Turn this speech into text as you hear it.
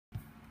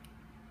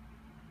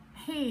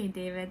Hey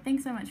David,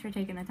 thanks so much for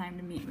taking the time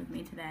to meet with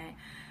me today.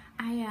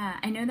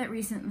 I know that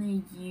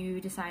recently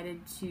you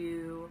decided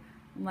to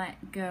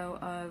let go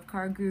of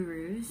Car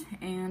Gurus,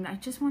 and I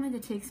just wanted to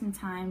take some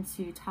time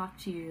to talk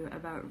to you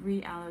about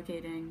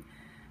reallocating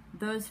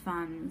those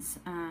funds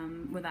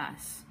with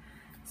us.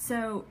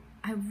 So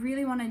I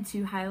really wanted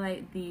to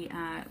highlight the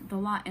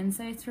Lot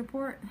Insights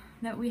report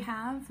that we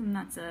have, and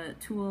that's a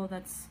tool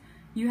that's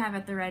you have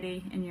at the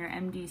ready in your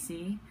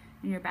MDC,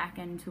 in your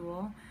backend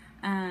tool.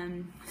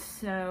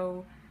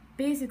 So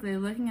basically,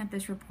 looking at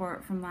this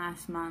report from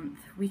last month,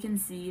 we can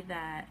see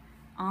that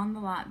on the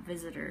lot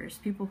visitors,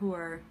 people who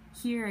are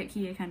here at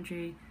Kia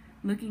Country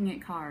looking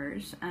at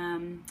cars,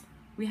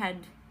 we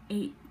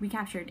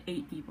captured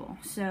 8 people.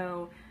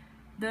 So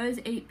those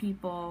 8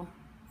 people,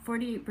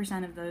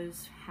 48% of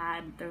those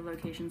had their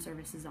location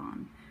services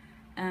on.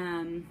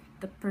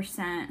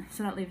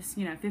 So that leaves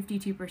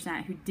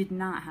 52% who did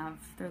not have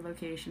their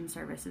location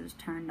services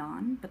turned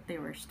on, but they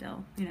were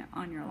still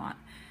on your lot.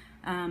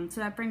 So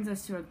that brings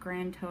us to a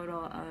grand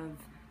total of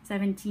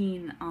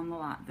 17 on the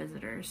lot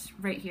visitors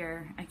right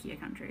here at Kia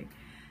Country.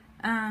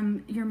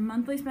 Your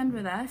monthly spend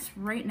with us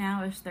right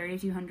now is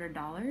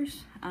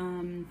 $3,200.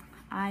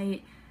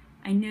 I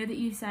know that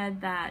you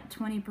said that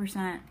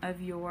 20%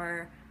 of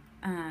your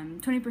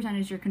 20%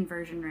 is your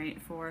conversion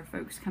rate for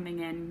folks coming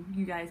in,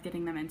 you guys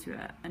getting them into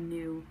a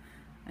new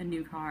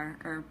car,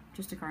 or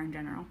just a car in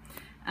general.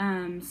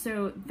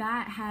 So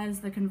that has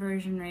the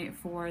conversion rate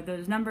for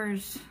those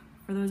numbers,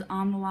 for those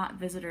on the lot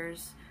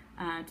visitors,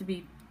 to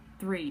be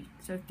 3.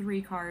 So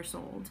 3 cars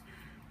sold.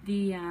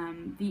 The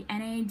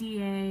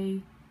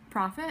NADA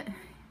profit,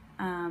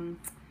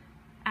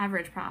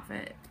 average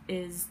profit,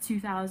 is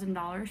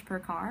 $2,000 per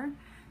car.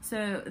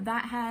 So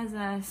that has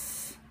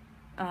us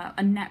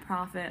a net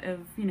profit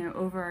of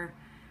over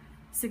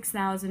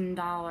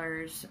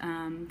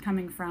 $6,000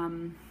 coming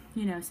from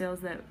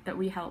sales that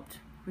we helped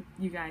with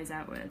you guys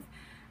out with.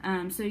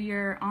 So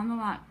your on the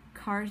lot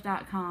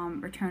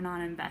cars.com return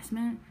on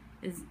investment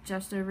is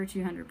just over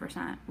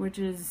 200%, which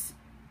is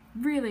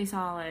really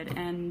solid,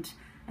 and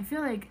I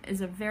feel like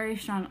is a very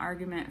strong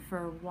argument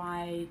for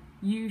why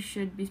you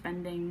should be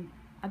spending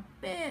a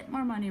bit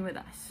more money with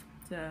us.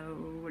 So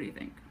what do you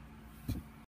think?